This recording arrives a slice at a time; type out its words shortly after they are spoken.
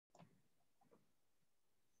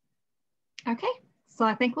Okay, so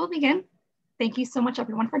I think we'll begin. Thank you so much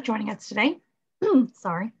everyone for joining us today.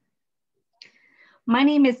 Sorry. My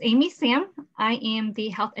name is Amy Sam. I am the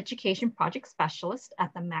Health Education Project Specialist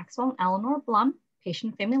at the Maxwell and Eleanor Blum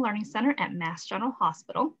Patient Family Learning Center at Mass General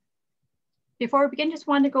Hospital. Before we begin, just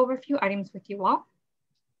wanted to go over a few items with you all.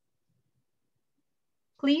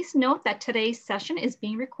 Please note that today's session is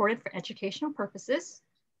being recorded for educational purposes.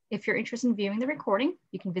 If you're interested in viewing the recording,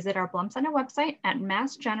 you can visit our Blum Center website at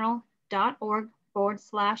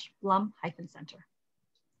massgeneral.org/Blum-Center.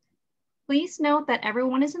 Please note that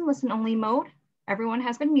everyone is in listen-only mode. Everyone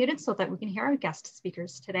has been muted so that we can hear our guest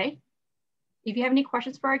speakers today. If you have any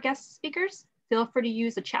questions for our guest speakers, feel free to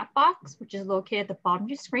use the chat box, which is located at the bottom of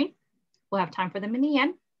your screen. We'll have time for them in the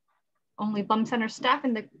end. Only Blum Center staff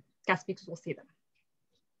and the guest speakers will see them.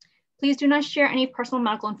 Please do not share any personal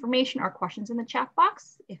medical information or questions in the chat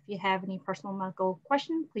box. If you have any personal medical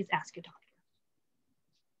questions, please ask your doctor.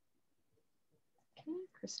 Okay,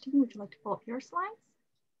 Christine, would you like to pull up your slides?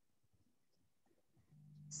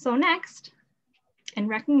 So next, in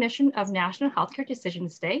recognition of National Healthcare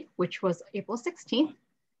Decisions Day, which was April 16th,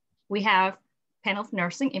 we have Panel of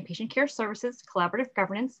Nursing and Patient Care Services Collaborative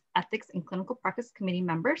Governance, Ethics, and Clinical Practice Committee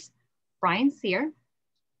members, Brian Sear,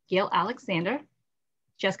 Gail Alexander,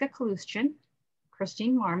 Jessica Kalustian,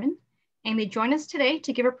 Christine Marmon, and they join us today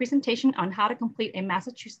to give a presentation on how to complete a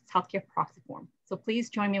Massachusetts Healthcare Proxy form. So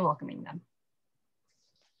please join me in welcoming them.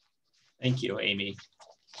 Thank you, Amy.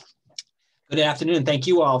 Good afternoon. Thank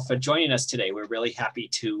you all for joining us today. We're really happy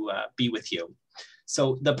to be with you.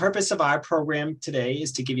 So the purpose of our program today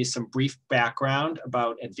is to give you some brief background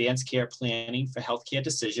about advanced care planning for healthcare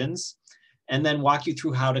decisions, and then walk you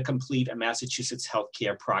through how to complete a Massachusetts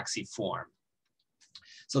Healthcare Proxy form.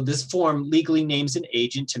 So this form legally names an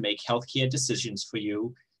agent to make healthcare decisions for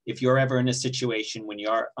you if you're ever in a situation when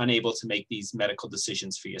you're unable to make these medical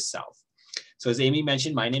decisions for yourself. So as Amy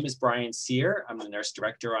mentioned, my name is Brian Sear. I'm the nurse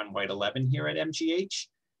director on White 11 here at MGH.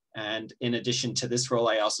 And in addition to this role,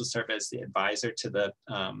 I also serve as the advisor to the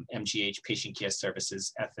MGH Patient Care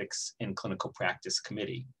Services Ethics and Clinical Practice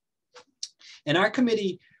Committee. And our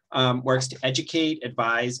committee works to educate,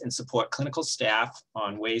 advise, and support clinical staff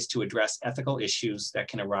on ways to address ethical issues that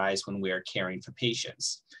can arise when we are caring for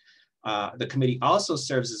patients. The committee also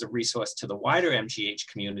serves as a resource to the wider MGH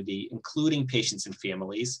community, including patients and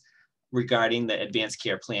families, regarding the advanced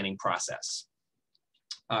care planning process.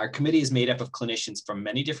 Our committee is made up of clinicians from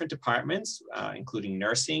many different departments, including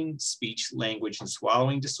nursing, speech, language, and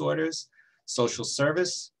swallowing disorders, social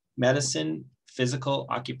service, medicine, physical,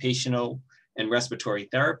 occupational, and respiratory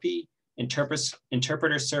therapy,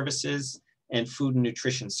 interpreter services, and food and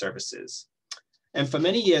nutrition services. And for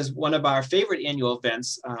many years, one of our favorite annual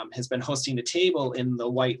events has been hosting a table in the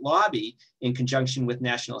White Lobby in conjunction with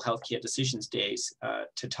National Healthcare Decisions Days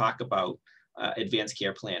to talk about advanced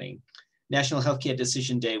care planning. National Healthcare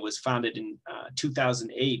Decision Day was founded in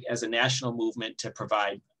 2008 as a national movement to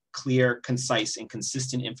provide clear, concise, and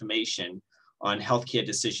consistent information on healthcare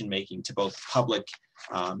decision-making to both public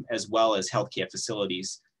as well as healthcare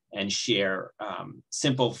facilities, and share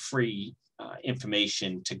simple, free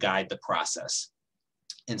information to guide the process.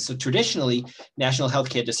 And so traditionally, National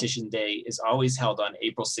Healthcare Decision Day is always held on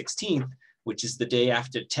April 16th, which is the day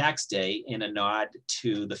after tax day, in a nod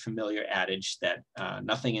to the familiar adage that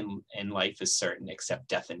nothing in life is certain except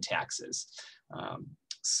death and taxes.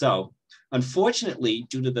 So unfortunately,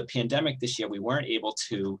 due to the pandemic this year, we weren't able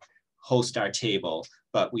to host our table,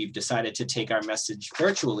 but we've decided to take our message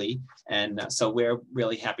virtually. And so we're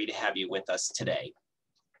really happy to have you with us today.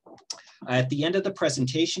 At the end of the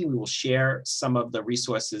presentation, we will share some of the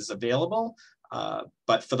resources available,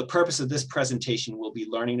 but for the purpose of this presentation, we'll be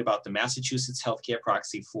learning about the Massachusetts Healthcare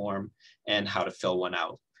Proxy form and how to fill one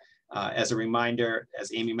out. As a reminder,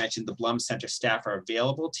 as Amy mentioned, the Blum Center staff are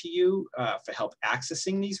available to you for help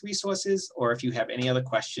accessing these resources, or if you have any other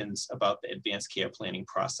questions about the advanced care planning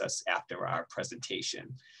process after our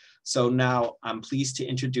presentation. So now I'm pleased to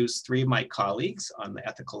introduce three of my colleagues on the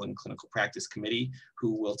Ethical and Clinical Practice Committee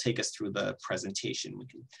who will take us through the presentation. We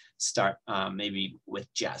can start maybe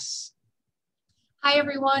with Jess. Hi,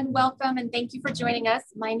 everyone. Welcome, and thank you for joining us.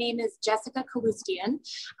 My name is Jessica Kalustian.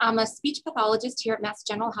 I'm a speech pathologist here at Mass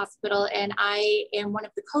General Hospital, and I am one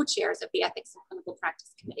of the co-chairs of the Ethics and Clinical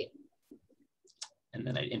Practice Committee. And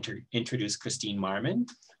then I introduce Christine Marmon.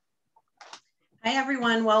 Hi,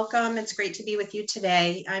 everyone. Welcome. It's great to be with you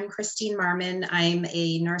today. I'm Christine Marmon. I'm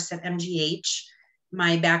a nurse at MGH.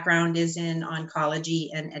 My background is in oncology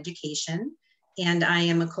and education, and I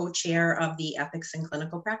am a co-chair of the Ethics and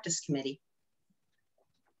Clinical Practice Committee.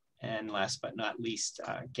 And last but not least,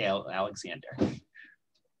 Gail Alexander.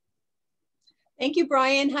 Thank you,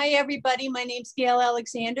 Brian. Hi, everybody. My name's Gail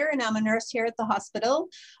Alexander, and I'm a nurse here at the hospital.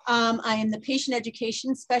 I am the patient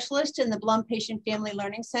education specialist in the Blum Patient Family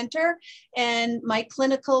Learning Center. And my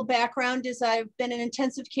clinical background is I've been an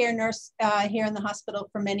intensive care nurse here in the hospital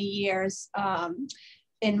for many years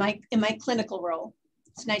in my clinical role.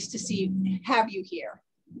 It's nice to have you here.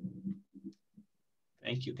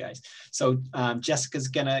 Thank you, guys. So Jessica's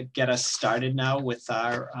gonna get us started now with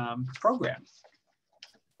our program.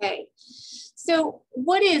 Okay, so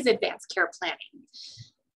what is advanced care planning?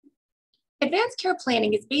 Advanced care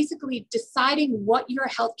planning is basically deciding what your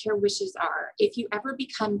healthcare wishes are if you ever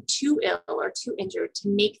become too ill or too injured to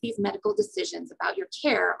make these medical decisions about your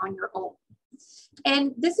care on your own.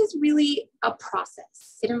 And this is really a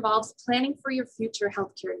process. It involves planning for your future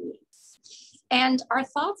healthcare needs. And our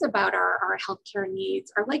thoughts about our healthcare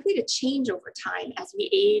needs are likely to change over time as we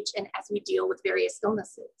age and as we deal with various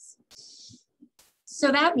illnesses. So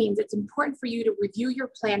that means it's important for you to review your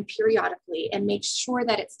plan periodically and make sure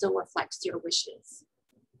that it still reflects your wishes.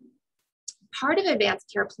 Part of advanced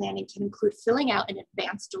care planning can include filling out an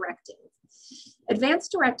advance directive. Advance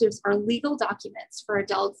directives are legal documents for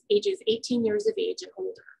adults ages 18 years of age and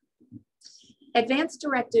older. Advance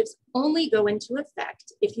directives only go into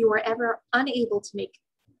effect if you are ever unable to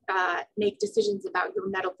make decisions about your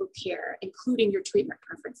medical care, including your treatment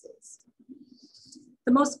preferences.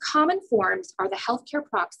 The most common forms are the healthcare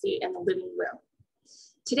proxy and the living will.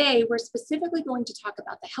 Today, we're specifically going to talk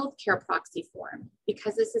about the healthcare proxy form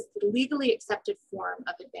because this is the legally accepted form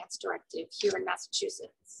of advance directive here in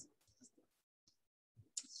Massachusetts.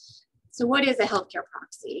 So what is a healthcare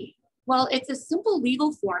proxy? Well, it's a simple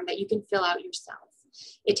legal form that you can fill out yourself.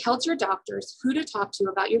 It tells your doctors who to talk to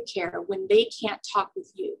about your care when they can't talk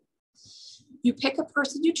with you. You pick a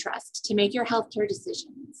person you trust to make your healthcare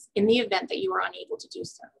decisions in the event that you are unable to do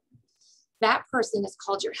so. That person is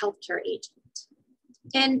called your healthcare agent.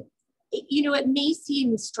 And you know, it may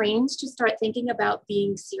seem strange to start thinking about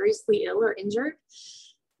being seriously ill or injured.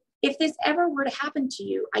 If this ever were to happen to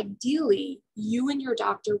you, ideally, you and your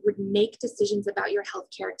doctor would make decisions about your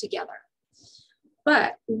healthcare together.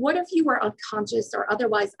 But what if you are unconscious or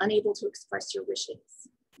otherwise unable to express your wishes?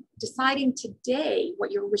 Deciding today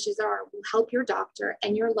what your wishes are will help your doctor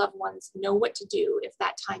and your loved ones know what to do if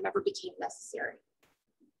that time ever became necessary.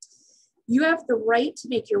 You have the right to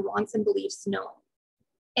make your wants and beliefs known.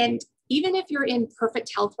 And even if you're in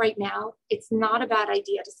perfect health right now, it's not a bad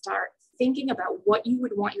idea to start thinking about what you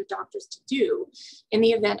would want your doctors to do in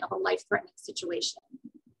the event of a life-threatening situation.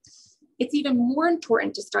 It's even more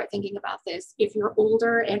important to start thinking about this if you're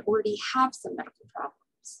older and already have some medical problems.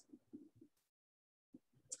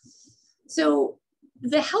 So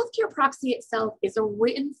the healthcare proxy itself is a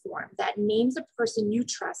written form that names a person you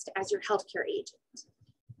trust as your healthcare agent.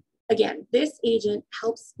 Again, this agent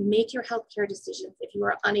helps make your healthcare decisions if you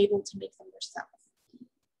are unable to make them yourself.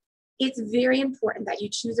 It's very important that you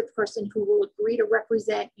choose a person who will agree to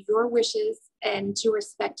represent your wishes and to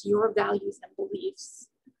respect your values and beliefs,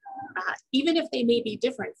 even if they may be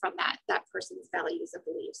different from that person's values and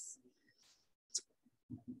beliefs.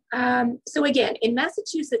 So again, in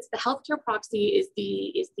Massachusetts, the healthcare proxy is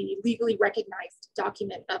the legally recognized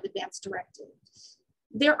document of advance directive.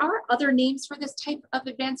 There are other names for this type of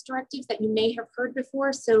advance directives that you may have heard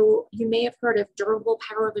before. So you may have heard of durable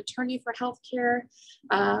power of attorney for healthcare,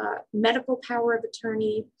 medical power of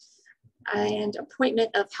attorney, and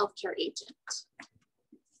appointment of healthcare agent.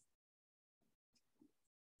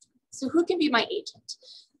 So who can be my agent?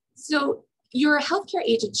 So your healthcare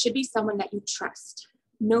agent should be someone that you trust,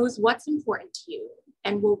 knows what's important to you,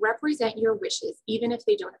 and will represent your wishes even if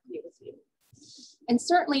they don't agree with you. And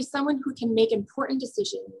certainly someone who can make important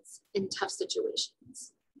decisions in tough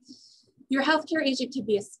situations. Your healthcare agent could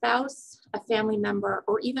be a spouse, a family member,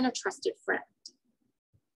 or even a trusted friend.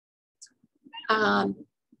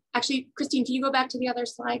 Actually, Christine, can you go back to the other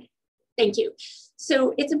slide? Thank you.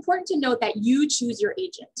 So it's important to note that you choose your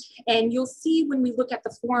agent. And you'll see when we look at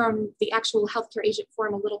the form, the actual healthcare agent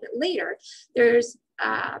form a little bit later, there's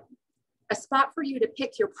a spot for you to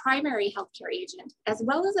pick your primary healthcare agent as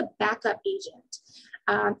well as a backup agent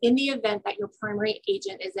in the event that your primary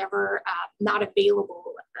agent is ever not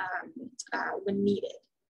available when needed.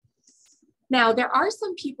 Now, there are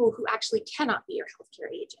some people who actually cannot be your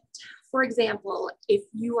healthcare agent. For example, if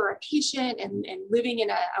you are a patient and living in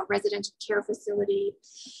a residential care facility,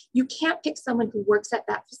 you can't pick someone who works at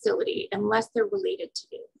that facility unless they're related to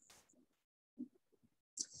you.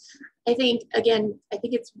 I think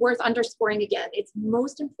it's worth underscoring again, it's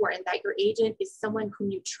most important that your agent is someone whom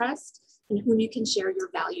you trust and whom you can share your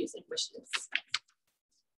values and wishes.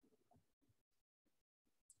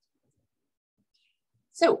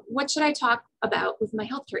 So what should I talk about with my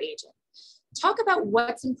healthcare agent? Talk about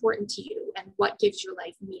what's important to you and what gives your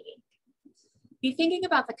life meaning. Be thinking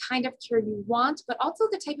about the kind of care you want, but also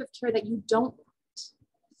the type of care that you don't want.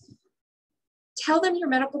 Tell them your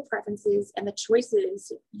medical preferences and the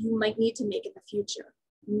choices you might need to make in the future.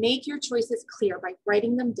 Make your choices clear by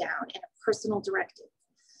writing them down in a personal directive.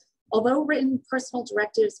 Although written personal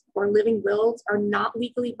directives or living wills are not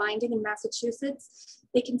legally binding in Massachusetts,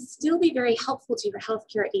 they can still be very helpful to your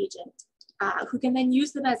healthcare agent, who can then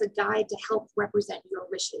use them as a guide to help represent your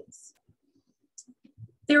wishes.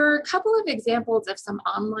 There are a couple of examples of some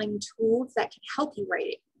online tools that can help you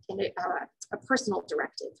write in a personal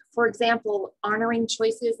directive. For example, Honoring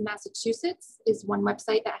Choices Massachusetts is one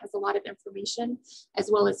website that has a lot of information, as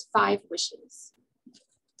well as 5 Wishes.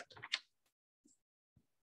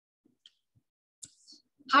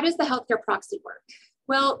 How does the healthcare proxy work?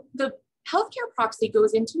 Well, the healthcare proxy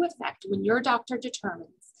goes into effect when your doctor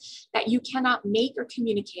determines that you cannot make or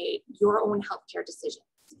communicate your own healthcare decisions.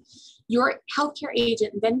 Your healthcare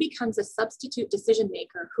agent then becomes a substitute decision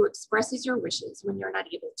maker who expresses your wishes when you're not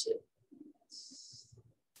able to.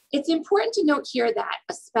 It's important to note here that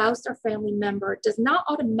a spouse or family member does not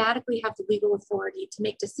automatically have the legal authority to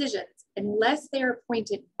make decisions unless they are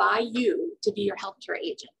appointed by you to be your healthcare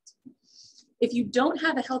agent. If you don't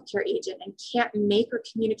have a healthcare agent and can't make or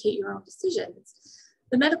communicate your own decisions,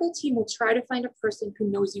 the medical team will try to find a person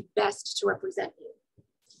who knows you best to represent you.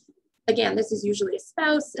 Again, this is usually a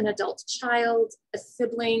spouse, an adult child, a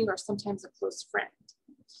sibling, or sometimes a close friend.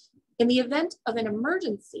 In the event of an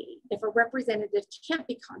emergency, if a representative can't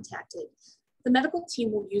be contacted, the medical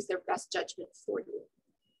team will use their best judgment for you.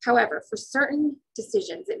 However, for certain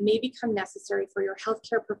decisions, it may become necessary for your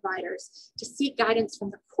healthcare providers to seek guidance from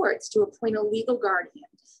the courts to appoint a legal guardian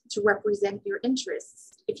to represent your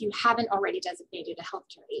interests if you haven't already designated a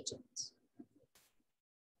healthcare agent.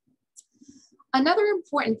 Another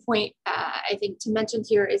important point I think to mention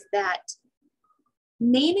here is that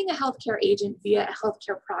naming a healthcare agent via a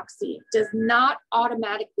healthcare proxy does not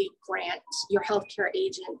automatically grant your healthcare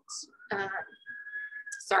agent,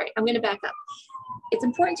 sorry, I'm going to back up. It's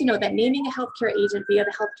important to know that naming a healthcare agent via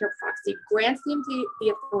the healthcare proxy grants them the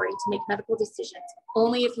authority to make medical decisions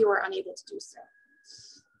only if you are unable to do so.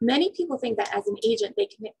 Many people think that as an agent, they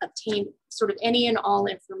can obtain sort of any and all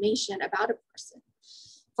information about a person.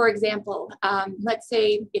 For example, let's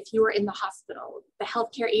say if you are in the hospital, the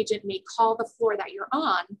healthcare agent may call the floor that you're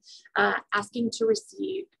on, asking to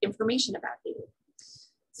receive information about you.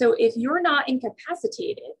 So if you're not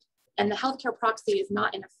incapacitated and the healthcare proxy is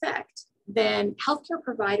not in effect, then healthcare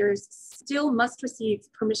providers still must receive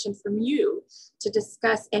permission from you to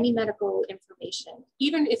discuss any medical information,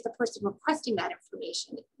 even if the person requesting that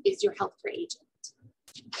information is your healthcare agent.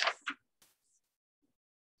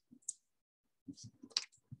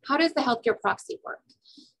 How does the healthcare proxy work?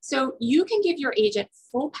 So you can give your agent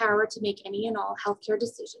full power to make any and all healthcare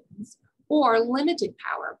decisions, or limited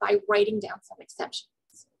power by writing down some exceptions.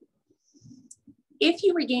 If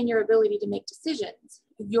you regain your ability to make decisions,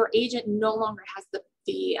 your agent no longer has the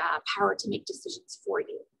power to make decisions for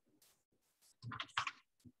you.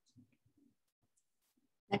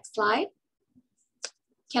 Next slide.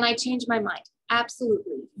 Can I change my mind?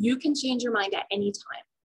 Absolutely. You can change your mind at any time.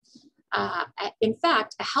 In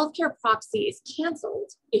fact, a healthcare proxy is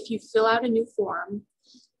canceled if you fill out a new form,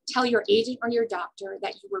 tell your agent or your doctor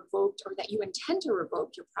that you revoked or that you intend to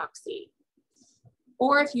revoke your proxy,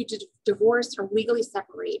 or if you divorce or legally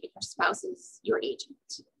separate and your spouse is your agent.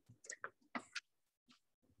 All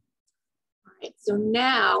right, so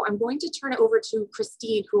now I'm going to turn it over to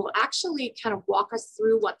Christine, who will actually kind of walk us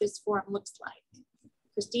through what this form looks like.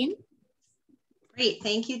 Christine? Great,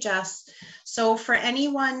 thank you, Jess. So for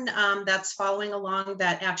anyone that's following along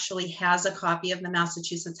that actually has a copy of the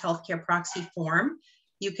Massachusetts Health Care Proxy form,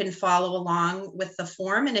 you can follow along with the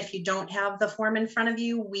form. And if you don't have the form in front of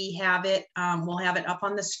you, we have it, we'll have it up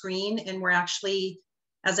on the screen, and we're actually,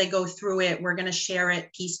 as I go through it, we're gonna share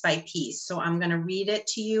it piece by piece. So I'm gonna read it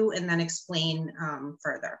to you and then explain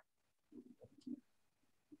further.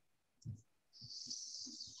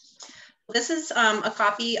 This is a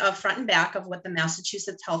copy of front and back of what the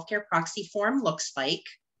Massachusetts Healthcare Proxy form looks like.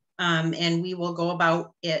 And we will go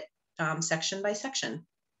about it section by section.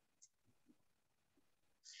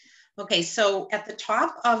 Okay, so at the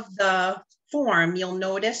top of the form, you'll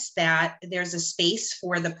notice that there's a space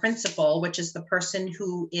for the principal, which is the person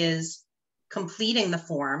who is completing the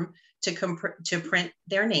form, to print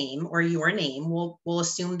their name or your name. We'll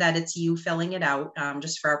assume that it's you filling it out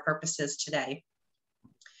just for our purposes today.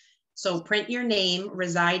 So print your name,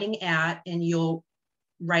 residing at, and you'll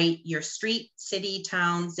write your street, city,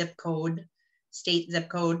 town, zip code, state, zip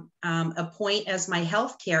code, appoint as my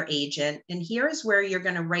healthcare agent. And here's where you're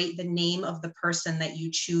going to write the name of the person that you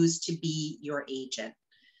choose to be your agent.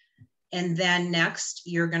 And then next,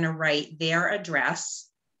 you're going to write their address,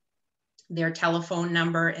 their telephone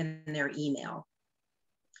number, and their email.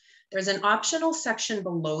 There's an optional section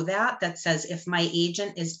below that that says if my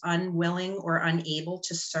agent is unwilling or unable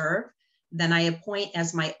to serve, then I appoint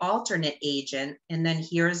as my alternate agent. And then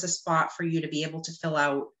here's a spot for you to be able to fill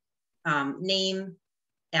out name,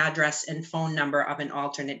 address, and phone number of an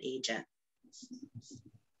alternate agent.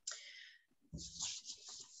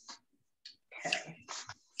 Okay.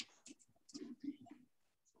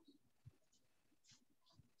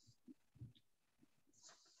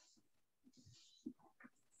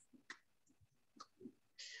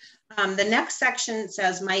 The next section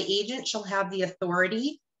says, my agent shall have the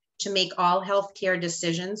authority to make all healthcare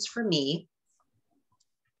decisions for me.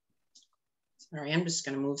 Sorry, I'm just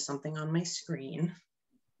going to move something on my screen.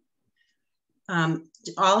 All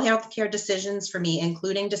healthcare decisions for me,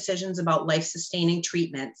 including decisions about life-sustaining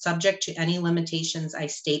treatment, subject to any limitations I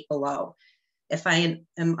state below. If I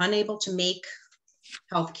am unable to make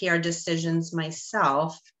healthcare decisions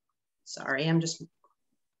myself, sorry, I'm just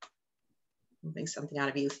moving something out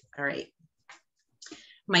of you. All right.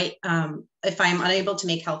 If I'm unable to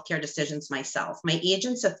make healthcare decisions myself, my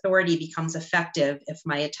agent's authority becomes effective if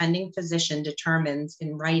my attending physician determines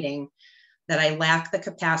in writing that I lack the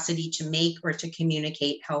capacity to make or to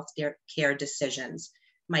communicate healthcare decisions.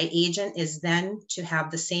 My agent is then to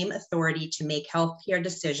have the same authority to make healthcare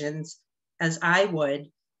decisions as I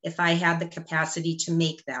would if I had the capacity to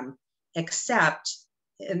make them, except,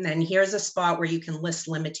 and then here's a spot where you can list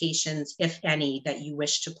limitations, if any, that you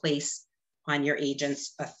wish to place on your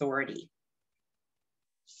agent's authority.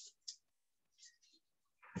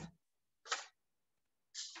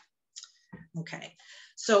 Okay,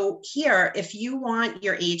 so here, if you want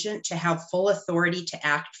your agent to have full authority to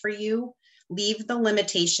act for you, leave the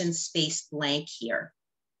limitation space blank here.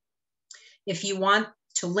 If you want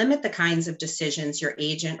to limit the kinds of decisions your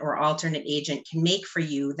agent or alternate agent can make for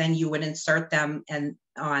you, then you would insert them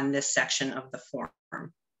on this section of the form.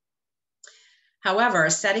 However,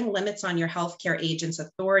 setting limits on your healthcare agent's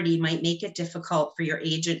authority might make it difficult for your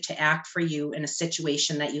agent to act for you in a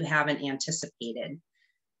situation that you haven't anticipated.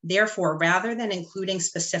 Therefore, rather than including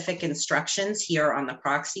specific instructions here on the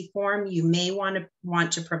proxy form, you may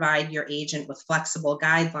want to provide your agent with flexible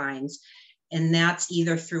guidelines, and that's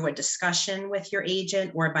either through a discussion with your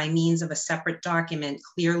agent or by means of a separate document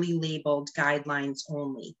clearly labeled guidelines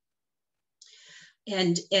only.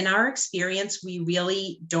 And in our experience, we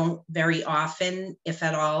really don't very often, if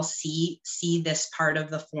at all, see this part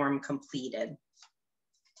of the form completed.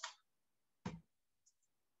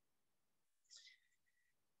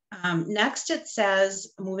 Next, it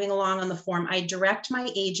says, moving along on the form, I direct my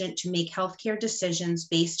agent to make healthcare decisions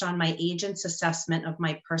based on my agent's assessment of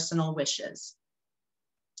my personal wishes.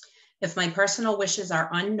 If my personal wishes are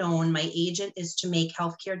unknown, my agent is to make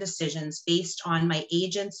healthcare decisions based on my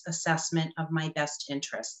agent's assessment of my best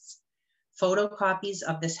interests. Photocopies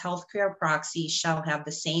of this healthcare proxy shall have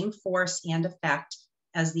the same force and effect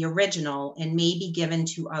as the original and may be given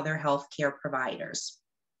to other healthcare providers.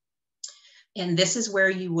 And this is where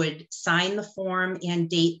you would sign the form and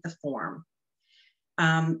date the form.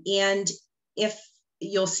 And if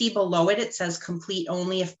you'll see below it, it says complete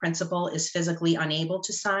only if principal is physically unable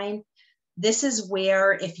to sign. This is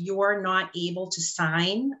where if you're not able to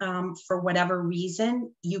sign for whatever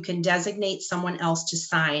reason, you can designate someone else to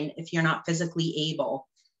sign if you're not physically able.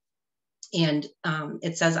 And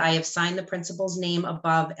it says, I have signed the principal's name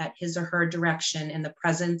above at his or her direction in the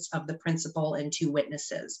presence of the principal and 2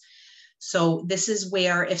 witnesses. So this is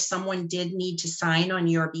where if someone did need to sign on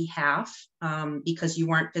your behalf because you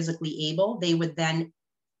weren't physically able, they would then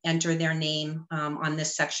enter their name on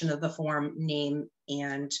this section of the form, name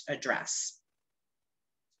and address.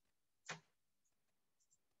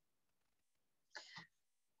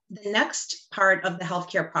 The next part of the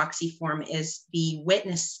healthcare proxy form is the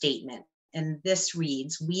witness statement. And this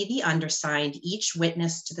reads, we, the undersigned, each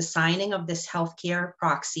witness to the signing of this healthcare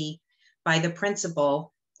proxy by the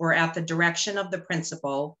principal or at the direction of the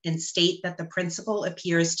principal, and state that the principal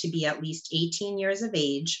appears to be at least 18 years of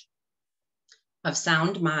age, of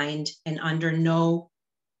sound mind, and under no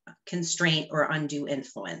constraint or undue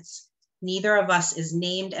influence. Neither of us is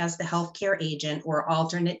named as the healthcare agent or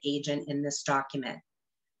alternate agent in this document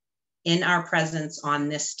in our presence on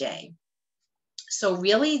this day. So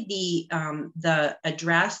really the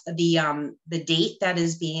address, the date that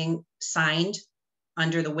is being signed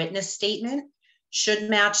under the witness statement should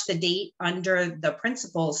match the date under the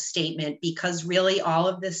principal's statement, because really all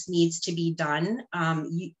of this needs to be done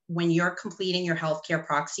when you're completing your healthcare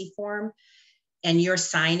proxy form and you're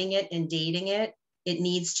signing it and dating it. It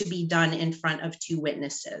needs to be done in front of two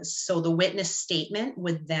witnesses. So the witness statement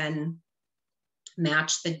would then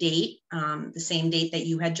match the date, the same date that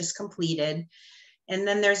you had just completed. And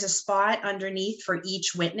then there's a spot underneath for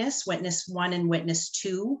each witness, witness 1 and witness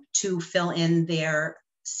 2, to fill in their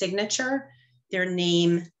signature, their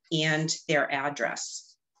name, and their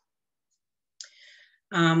address.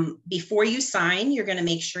 Before you sign, you're going to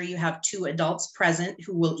make sure you have 2 adults present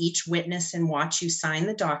who will each witness and watch you sign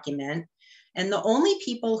the document. And the only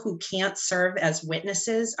people who can't serve as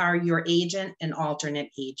witnesses are your agent and alternate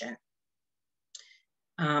agent.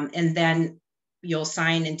 And then you'll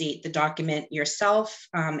sign and date the document yourself,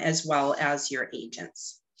 as well as your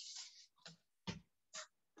agents.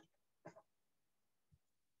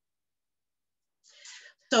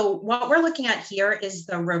 So what we're looking at here is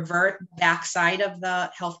the revert backside of the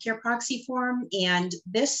healthcare proxy form. And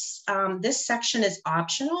this, this section is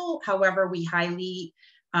optional. However, we highly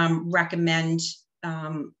recommend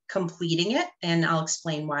completing it, and I'll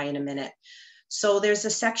explain why in a minute. So there's a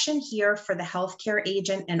section here for the healthcare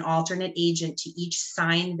agent and alternate agent to each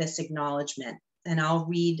sign this acknowledgement. And I'll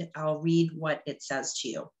read what it says to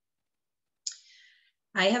you.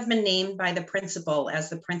 I have been named by the principal as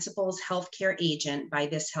the principal's healthcare agent by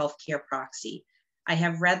this healthcare proxy. I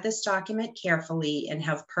have read this document carefully and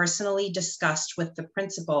have personally discussed with the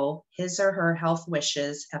principal his or her health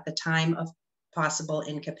wishes at the time of possible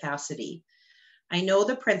incapacity. I know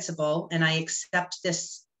the principal and I accept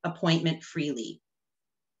this appointment freely.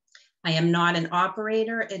 I am not an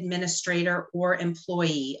operator, administrator, or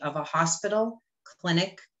employee of a hospital,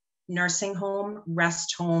 clinic, nursing home,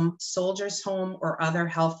 rest home, soldier's home, or other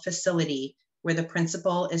health facility where the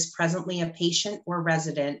principal is presently a patient or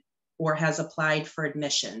resident or has applied for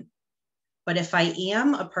admission. But if I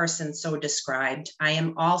am a person so described, I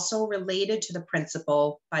am also related to the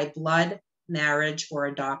principal by blood, marriage, or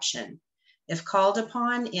adoption. If called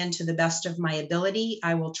upon and to the best of my ability,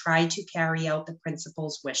 I will try to carry out the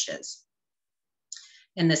principal's wishes.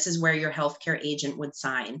 And this is where your healthcare agent would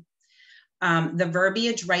sign. The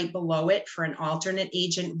verbiage right below it for an alternate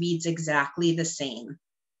agent reads exactly the same.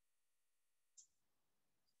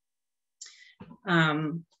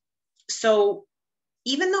 So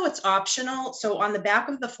even though it's optional, so on the back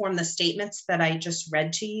of the form, the statements that I just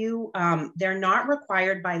read to you, they're not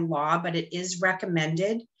required by law, but it is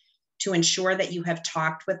recommended to ensure that you have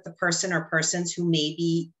talked with the person or persons who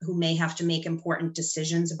may have to make important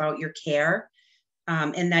decisions about your care.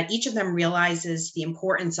 And that each of them realizes the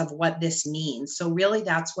importance of what this means. So really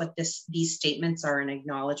that's what these statements are an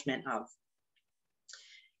acknowledgement of.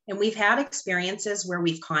 And we've had experiences where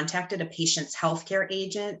we've contacted a patient's healthcare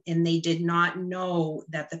agent and they did not know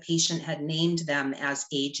that the patient had named them as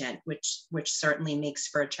agent, which certainly makes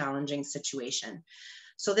for a challenging situation.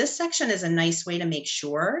 So this section is a nice way to make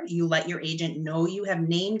sure you let your agent know you have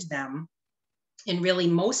named them. And really,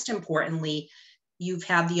 most importantly, you've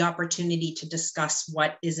had the opportunity to discuss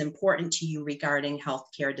what is important to you regarding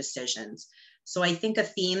healthcare decisions. So I think a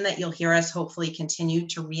theme that you'll hear us hopefully continue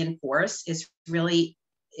to reinforce is really,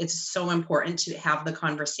 it's so important to have the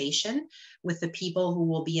conversation with the people who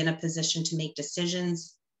will be in a position to make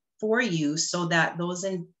decisions for you so that those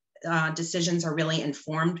decisions are really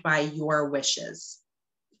informed by your wishes.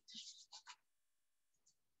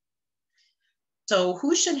 So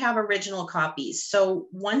who should have original copies? So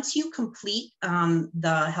once you complete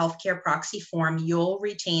the healthcare proxy form, you'll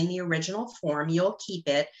retain the original form, you'll keep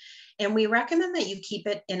it. And we recommend that you keep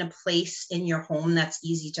it in a place in your home that's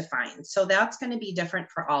easy to find. So that's going to be different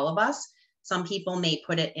for all of us. Some people may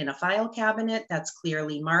put it in a file cabinet that's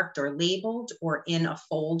clearly marked or labeled, or in a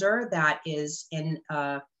folder that is in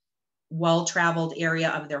a well-traveled area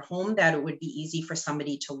of their home that it would be easy for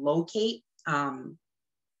somebody to locate.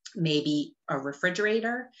 Maybe a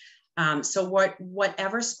refrigerator. So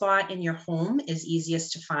whatever spot in your home is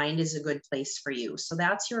easiest to find is a good place for you. So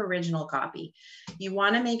that's your original copy. You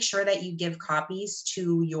want to make sure that you give copies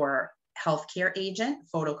to your healthcare agent,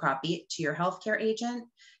 photocopy it to your healthcare agent,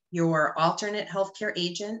 your alternate healthcare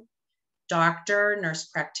agent, doctor, nurse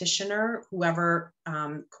practitioner, whoever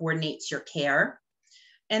coordinates your care.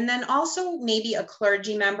 And then also maybe a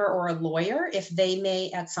clergy member or a lawyer if they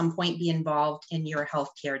may at some point be involved in your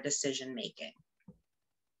healthcare decision-making.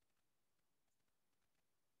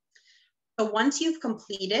 So once you've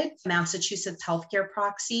completed Massachusetts Health Care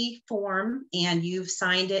Proxy form and you've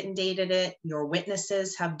signed it and dated it, your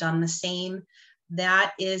witnesses have done the same,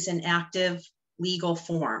 that is an active legal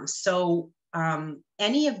form. So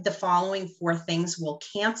any of the following 4 things will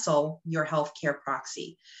cancel your healthcare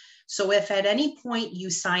proxy. So if at any point you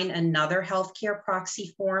sign another healthcare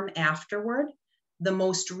proxy form afterward, the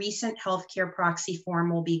most recent healthcare proxy form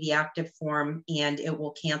will be the active form, and it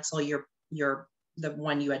will cancel the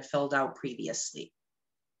one you had filled out previously.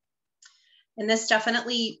 And this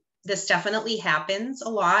definitely happens a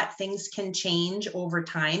lot. Things can change over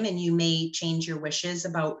time, and you may change your wishes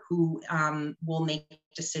about who will make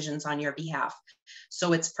decisions on your behalf.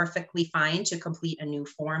 So it's perfectly fine to complete a new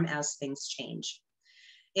form as things change.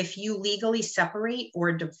 If you legally separate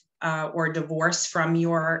or divorce from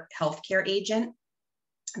your healthcare agent,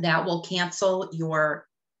 that will cancel your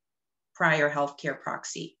prior healthcare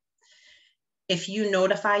proxy. If you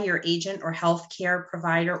notify your agent or healthcare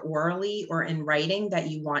provider orally or in writing that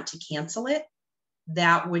you want to cancel it,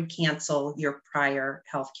 that would cancel your prior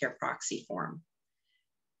healthcare proxy form.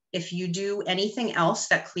 If you do anything else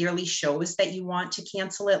that clearly shows that you want to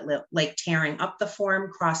cancel it, like tearing up the form,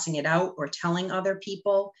 crossing it out, or telling other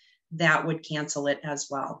people, that would cancel it as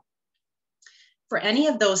well. For any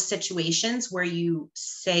of those situations where you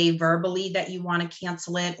say verbally that you want to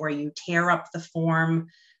cancel it, or you tear up the form,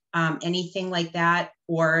 anything like that,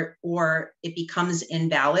 or it becomes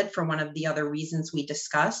invalid for one of the other reasons we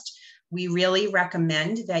discussed, we really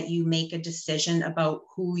recommend that you make a decision about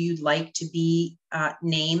who you'd like to be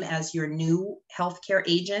named as your new healthcare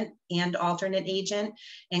agent and alternate agent,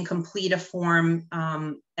 and complete a form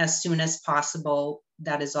as soon as possible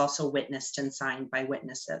that is also witnessed and signed by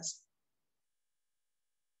witnesses.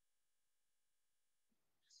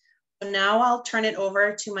 So now I'll turn it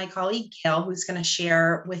over to my colleague, Gail, who's going to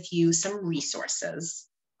share with you some resources.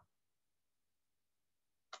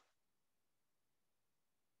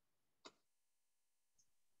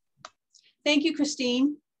 Thank you,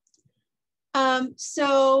 Christine.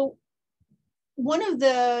 So one of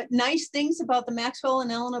the nice things about the Maxwell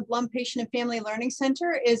and Eleanor Blum Patient and Family Learning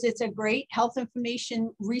Center is it's a great health information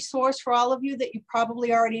resource for all of you that you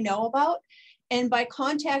probably already know about. And by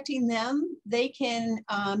contacting them, they can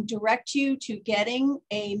direct you to getting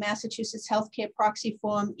a Massachusetts Health Care Proxy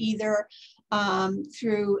form, either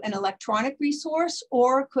through an electronic resource,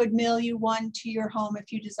 or could mail you one to your home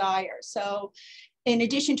if you desire. So in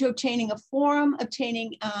addition to obtaining a form,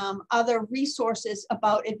 obtaining other resources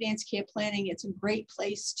about advanced care planning, it's a great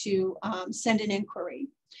place to send an inquiry.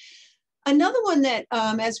 Another one that,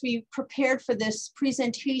 as we prepared for this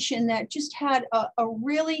presentation, that just had a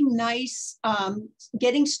really nice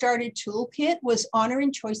getting started toolkit was Honor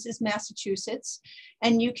and Choices Massachusetts.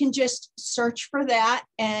 And you can just search for that,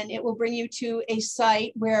 and it will bring you to a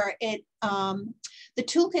site where it the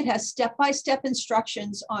toolkit has step-by-step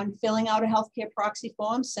instructions on filling out a healthcare proxy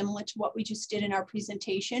form, similar to what we just did in our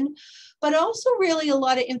presentation, but also really a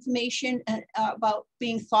lot of information about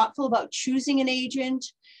being thoughtful about choosing an agent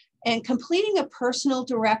and completing a personal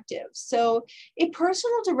directive. So a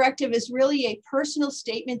personal directive is really a personal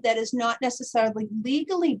statement that is not necessarily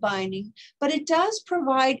legally binding, but it does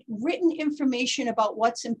provide written information about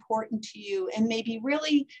what's important to you and may be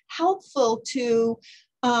really helpful to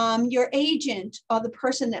your agent or the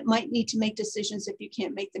person that might need to make decisions if you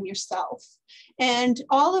can't make them yourself. And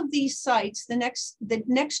all of these sites, the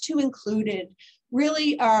next two included,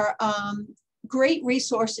 really are great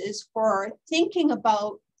resources for thinking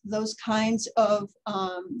about those kinds of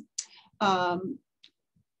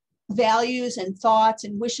values and thoughts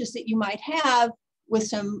and wishes that you might have, with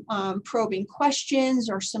some probing questions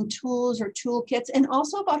or some tools or toolkits, and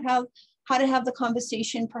also about how to have the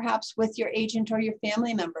conversation perhaps with your agent or your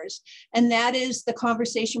family members. And that is the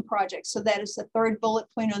Conversation Project. So that is the third bullet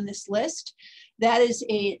point on this list. That is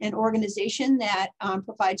an organization that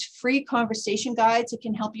provides free conversation guides. It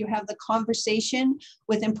can help you have the conversation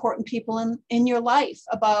with important people in your life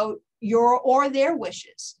about your or their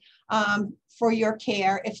wishes for your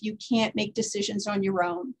care if you can't make decisions on your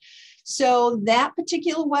own. So that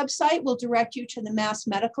particular website will direct you to the Mass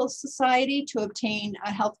Medical Society to obtain a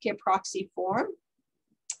healthcare proxy form.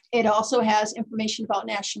 It also has information about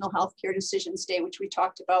National Healthcare Decisions Day, which we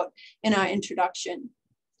talked about in our introduction.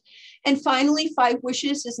 And finally, 5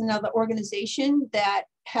 Wishes is another organization that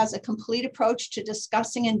has a complete approach to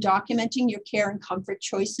discussing and documenting your care and comfort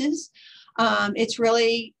choices. It's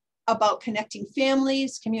really about connecting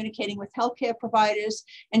families, communicating with healthcare providers,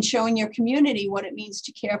 and showing your community what it means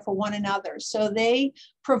to care for one another. So they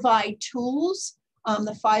provide tools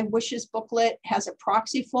The 5 Wishes booklet has a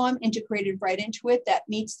proxy form integrated right into it that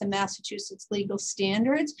meets the Massachusetts legal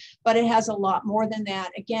standards, but it has a lot more than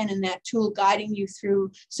that. Again, in that tool guiding you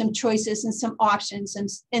through some choices and some options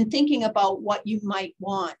and thinking about what you might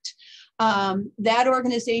want. That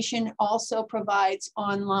organization also provides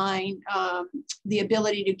online the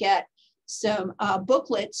ability to get some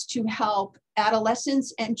booklets to help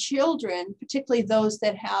adolescents and children, particularly those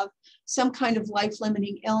that have some kind of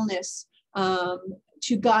life-limiting illness,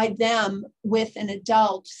 to guide them with an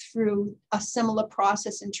adult through a similar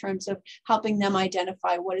process in terms of helping them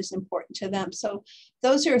identify what is important to them. So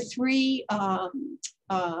those are 3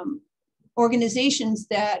 organizations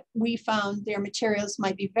that we found their materials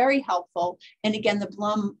might be very helpful. And again, the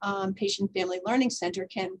Blum Patient Family Learning Center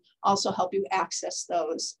can also help you access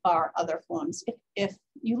those or other forms if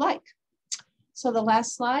you like. So the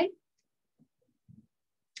last slide.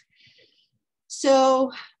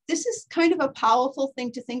 So this is kind of a powerful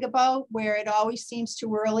thing to think about, where it always seems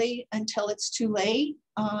too early until it's too late.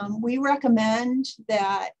 We recommend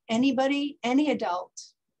that anybody, any adult,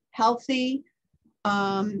 healthy,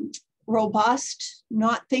 robust,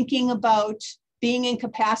 not thinking about being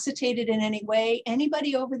incapacitated in any way,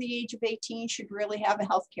 anybody over the age of 18 should really have a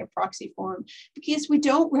healthcare proxy form, because we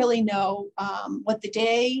don't really know what the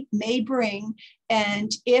day may bring.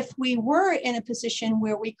 And if we were in a position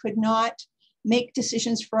where we could not make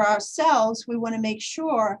decisions for ourselves, we want to make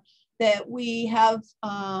sure that we have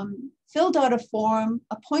filled out a form,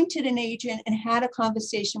 appointed an agent, and had a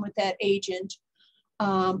conversation with that agent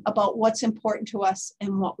about what's important to us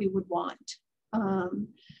and what we would want.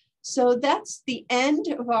 So that's the end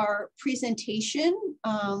of our presentation.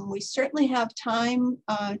 We certainly have time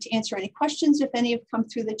to answer any questions if any have come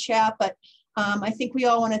through the chat, but I think we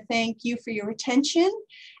all want to thank you for your attention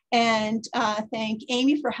and thank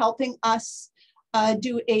Amy for helping us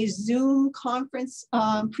do a Zoom conference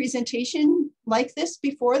presentation like this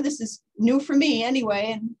before. This is new for me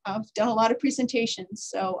anyway, and I've done a lot of presentations.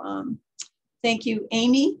 So thank you,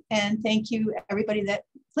 Amy, and thank you everybody that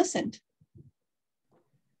listened.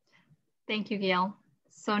 Thank you, Gail.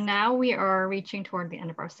 So now we are reaching toward the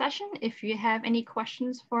end of our session. If you have any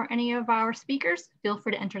questions for any of our speakers, feel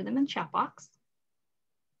free to enter them in the chat box.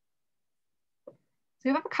 So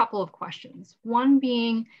we have a couple of questions. One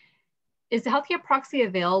being, is the healthcare proxy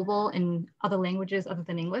available in other languages other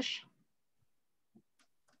than English?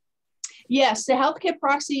 Yes, the healthcare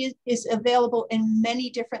proxy is available in many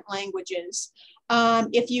different languages.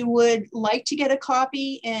 If you would like to get a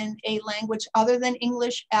copy in a language other than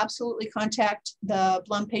English, absolutely contact the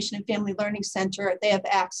Blum Patient and Family Learning Center. They have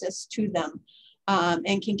access to them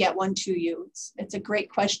and can get one to you. It's a great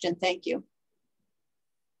question. Thank you.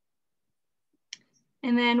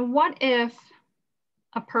 And then what if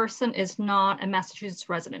a person is not a Massachusetts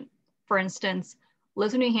resident? For instance,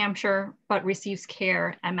 lives in New Hampshire, but receives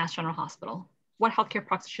care at Mass General Hospital. What healthcare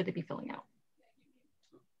proxy should they be filling out?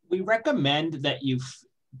 We recommend that you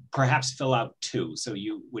perhaps fill out 2. So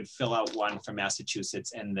you would fill out one for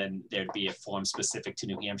Massachusetts, and then there'd be a form specific to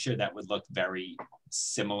New Hampshire that would look very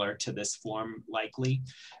similar to this form, likely.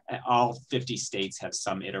 All 50 states have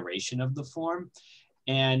some iteration of the form.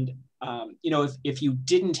 And you know, if you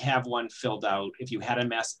didn't have one filled out, if you had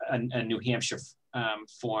a New Hampshire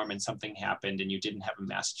form and something happened and you didn't have a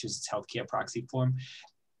Massachusetts healthcare proxy form,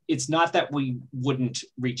 it's not that we wouldn't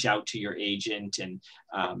reach out to your agent and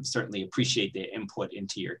certainly appreciate their input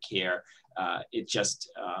into your care. It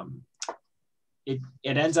just, it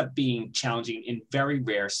ends up being challenging in very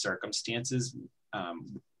rare circumstances,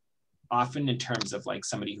 often in terms of like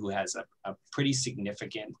somebody who has a pretty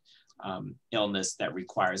significant illness that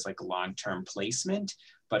requires like a long-term placement,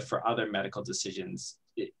 but for other medical decisions,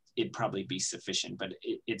 it'd probably be sufficient. But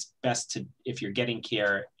it's best to, if you're getting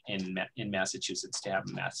care in Massachusetts, to have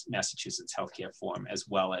a Massachusetts healthcare form as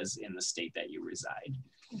well as in the state that you reside.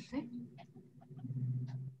 Okay.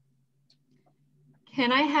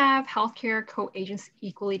 Can I have healthcare co-agents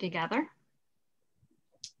equally together?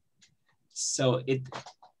 So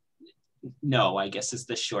no, I guess is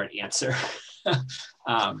the short answer.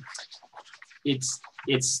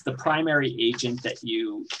 It's the primary agent that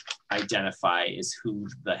you identify is who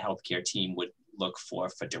the healthcare team would look for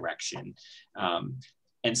direction.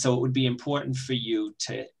 And so it would be important for you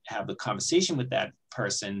to have a conversation with that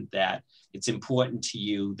person that it's important to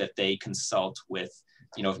you that they consult with,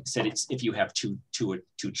 you know, if you have two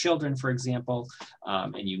children, for example,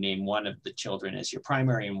 and you name one of the children as your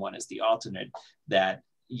primary and one as the alternate, that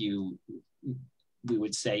we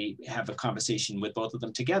would say have a conversation with both of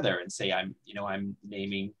them together and say, I'm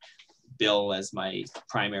naming Bill as my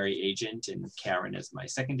primary agent and Karen as my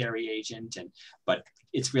secondary agent. But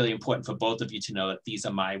it's really important for both of you to know that these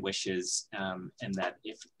are my wishes, and that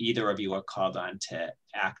if either of you are called on to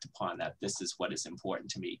act upon that, this is what is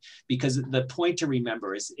important to me. Because the point to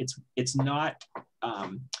remember is it's not,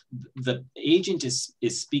 the agent is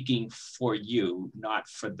speaking for you, not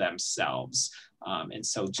for themselves. And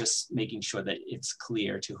so just making sure that it's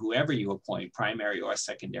clear to whoever you appoint, primary or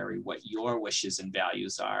secondary, what your wishes and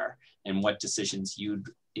values are, and what decisions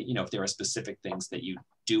if there are specific things that you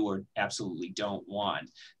do or absolutely don't want,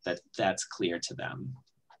 that's clear to them.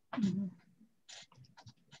 Mm-hmm.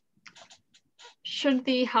 Should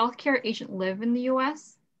the healthcare agent live in the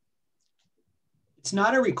US? It's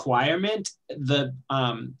not a requirement. The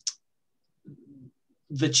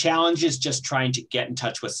challenge is just trying to get in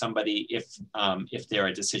touch with somebody if there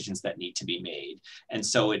are decisions that need to be made. And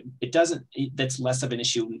so that's less of an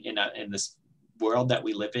issue in this world that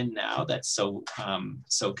we live in now that's so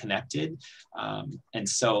connected. And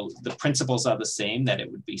so the principles are the same, that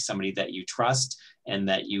it would be somebody that you trust and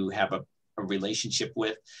that you have a relationship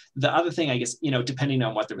with. The other thing, I guess, depending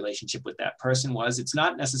on what the relationship with that person was, it's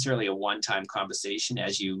not necessarily a one-time conversation,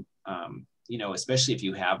 as especially if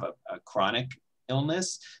you have a chronic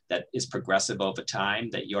illness that is progressive over time,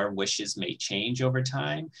 that your wishes may change over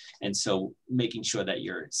time. And so making sure that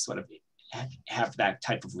you're sort of have that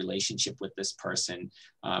type of relationship with this person.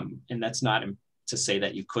 And that's not to say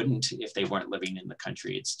that you couldn't if they weren't living in the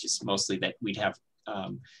country. It's just mostly that we'd have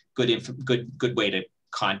good way to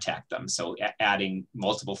contact them. So adding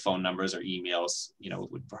multiple phone numbers or emails,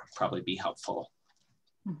 would probably be helpful.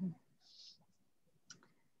 Mm-hmm.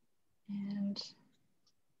 And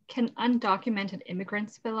can undocumented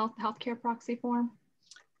immigrants fill out the healthcare proxy form?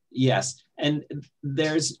 Yes, and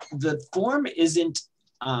the form isn't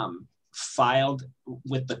filed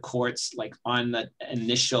with the courts like on the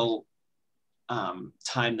initial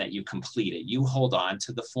time that you complete it. You hold on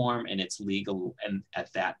to the form and it's legal, and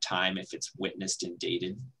at that time, if it's witnessed and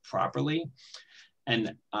dated properly.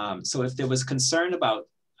 And so if there was concern about,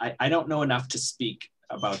 I don't know enough to speak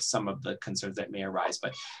about some of the concerns that may arise,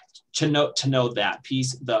 but to know that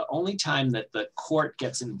piece, the only time that the court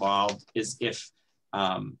gets involved is if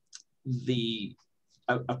a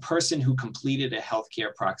person who completed a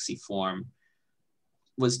healthcare proxy form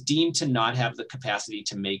was deemed to not have the capacity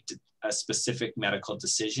to make a specific medical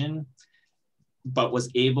decision, but was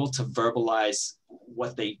able to verbalize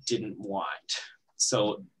what they didn't want.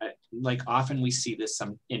 So like often we see this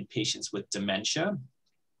in patients with dementia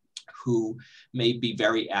who may be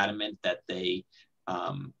very adamant that they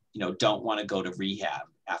don't want to go to rehab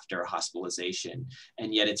after hospitalization.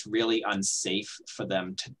 And yet it's really unsafe for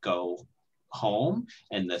them to go home.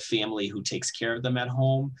 And the family who takes care of them at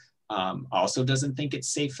home also doesn't think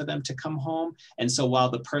it's safe for them to come home. And so while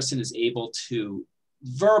the person is able to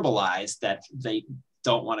verbalize that they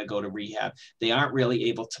don't want to go to rehab, they aren't really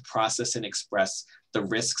able to process and express the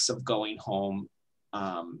risks of going home,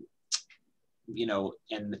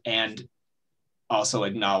 and also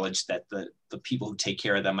acknowledge that the people who take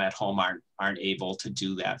care of them at home aren't able to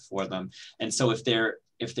do that for them. And so if there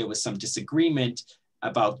was some disagreement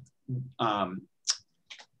about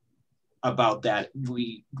that,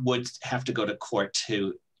 we would have to go to court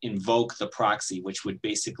to invoke the proxy, which would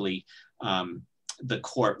basically, the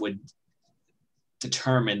court would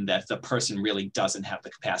determine that the person really doesn't have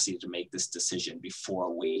the capacity to make this decision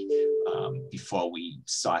before we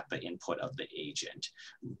sought the input of the agent,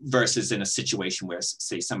 versus in a situation where,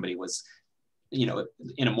 say, somebody was,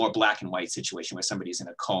 in a more black and white situation where somebody's in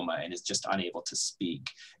a coma and is just unable to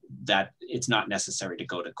speak, that it's not necessary to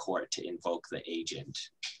go to court to invoke the agent.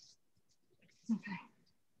 Okay.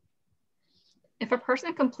 If a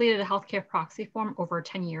person completed a healthcare proxy form over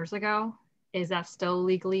 10 years ago, is that still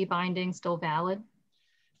legally binding, still valid?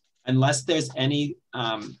 Unless there's any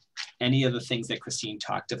of the things that Christine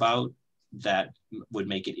talked about that would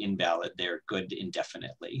make it invalid, they're good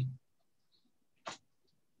indefinitely. I'll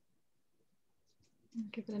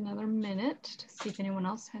give it another minute to see if anyone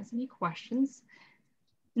else has any questions.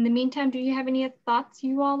 In the meantime, do you have any thoughts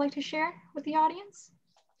you all like to share with the audience?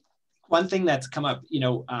 One thing that's come up,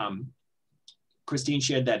 Christine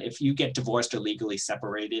shared that if you get divorced or legally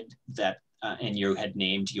separated, that and you had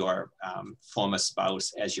named your former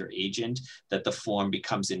spouse as your agent, that the form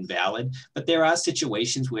becomes invalid. But there are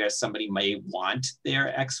situations where somebody may want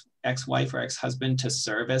their ex-wife or ex-husband to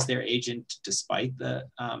serve as their agent despite the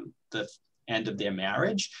end of their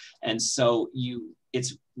marriage. And so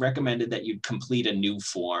it's recommended that you complete a new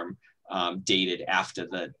form dated after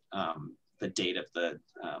the date of the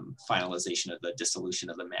finalization of the dissolution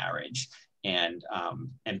of the marriage, and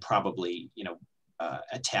probably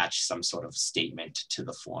attach some sort of statement to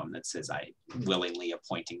the form that says I willingly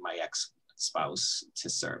appointing my ex-spouse to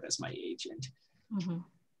serve as my agent. Mm-hmm.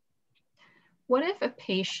 What if a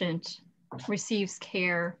patient receives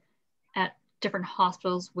care at different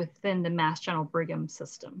hospitals within the Mass General Brigham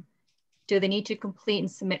system? Do they need to complete and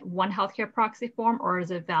submit one healthcare proxy form, or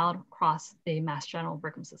is it valid across the Mass General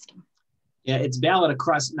Brigham system? Yeah, it's valid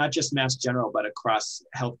across not just Mass General, but across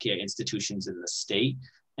healthcare institutions in the state.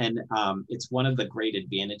 And it's one of the great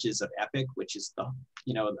advantages of Epic, which is the,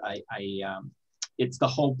 you know, it's the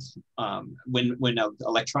whole, when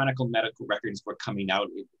electronic medical records were coming out,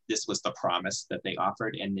 this was the promise that they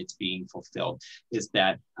offered, and it's being fulfilled, is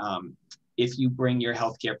that if you bring your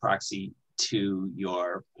healthcare proxy to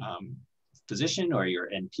your physician or your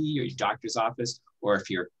NP or your doctor's office, or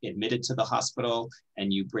if you're admitted to the hospital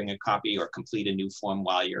and you bring a copy or complete a new form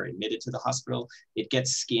while you're admitted to the hospital, it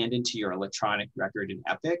gets scanned into your electronic record in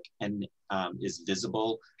Epic and is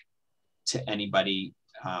visible to anybody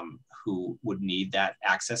who would need that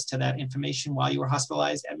access to that information while you were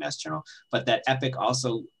hospitalized at Mass General. But that Epic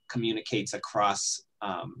also communicates across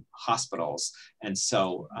hospitals. And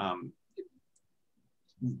so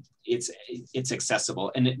it's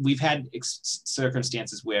accessible. And we've had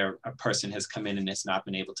circumstances where a person has come in and has not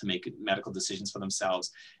been able to make medical decisions for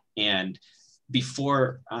themselves. And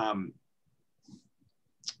before,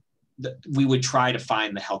 we would try to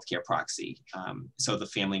find the healthcare proxy. So the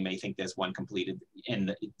family may think there's one completed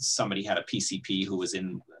and somebody had a PCP who was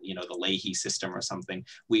in, you know, the Leahy system or something.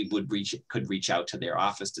 We could reach out to their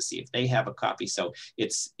office to see if they have a copy. So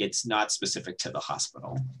it's not specific to the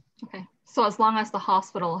hospital. Okay, so as long as the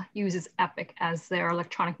hospital uses Epic as their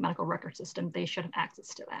electronic medical record system, they should have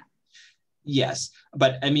access to that. Yes,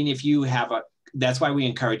 but I mean, if you have that's why we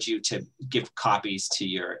encourage you to give copies to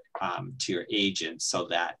your agent, so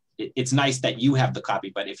that it's nice that you have the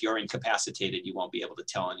copy, but if you're incapacitated, you won't be able to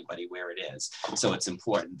tell anybody where it is. So it's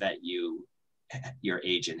important that your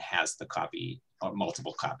agent has the copy, or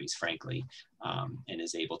multiple copies, frankly, and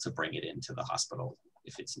is able to bring it into the hospital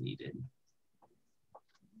if it's needed.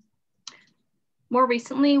 More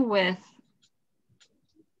recently, with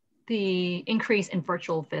the increase in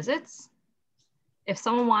virtual visits, if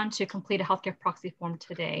someone wanted to complete a healthcare proxy form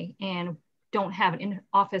today and don't have an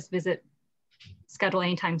in-office visit scheduled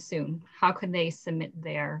anytime soon, how can they submit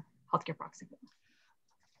their healthcare proxy form?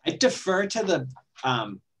 I defer to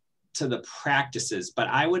the practices, but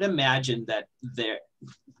I would imagine that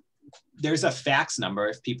there's a fax number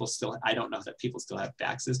if people still, I don't know that people still have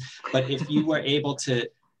faxes, but if you were able to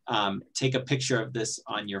take a picture of this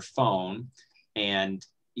on your phone and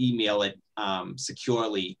email it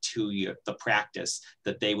securely to the practice,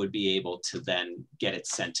 that they would be able to then get it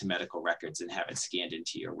sent to medical records and have it scanned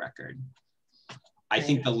into your record. I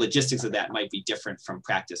think the logistics of that might be different from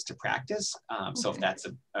practice to practice. So if that's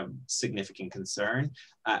a significant concern,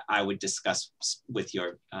 I would discuss with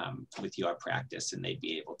your practice, and they'd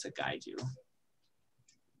be able to guide you.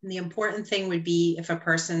 And the important thing would be, if a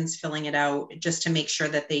person's filling it out, just to make sure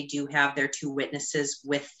that they do have their two witnesses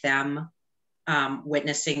with them,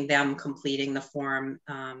 witnessing them completing the form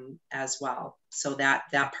as well. So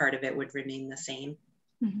that part of it would remain the same.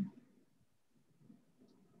 Mm-hmm.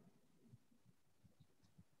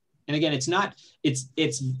 And again, it's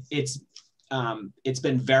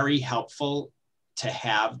been very helpful to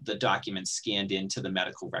have the documents scanned into the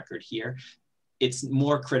medical record here. It's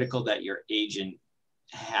more critical that your agent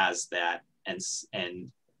has that and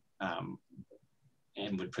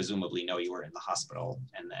would presumably know you were in the hospital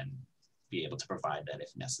and then be able to provide that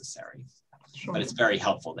if necessary. Sure. But it's very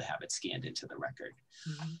helpful to have it scanned into the record.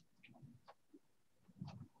 Mm-hmm.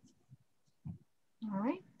 All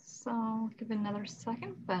right, so I'll give it another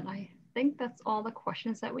second, but I think that's all the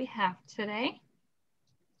questions that we have today.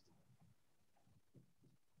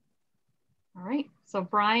 All right, so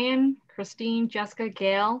Brian, Christine, Jessica,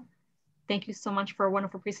 Gail, thank you so much for a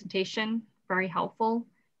wonderful presentation, very helpful.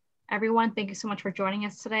 Everyone, thank you so much for joining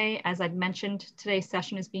us today. As I'd mentioned, today's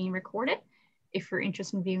session is being recorded. If you're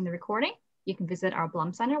interested in viewing the recording, you can visit our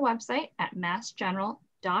Blum Center website at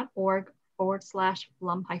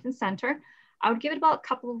massgeneral.org/Blum-Center. I would give it about a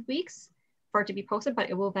couple of weeks for it to be posted,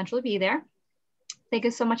 but it will eventually be there. Thank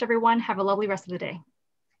you so much, everyone. Have a lovely rest of the day.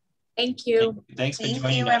 Thank you. Thanks for joining us.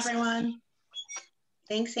 Thank you, everyone.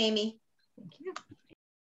 Thanks, Amy. Thank you.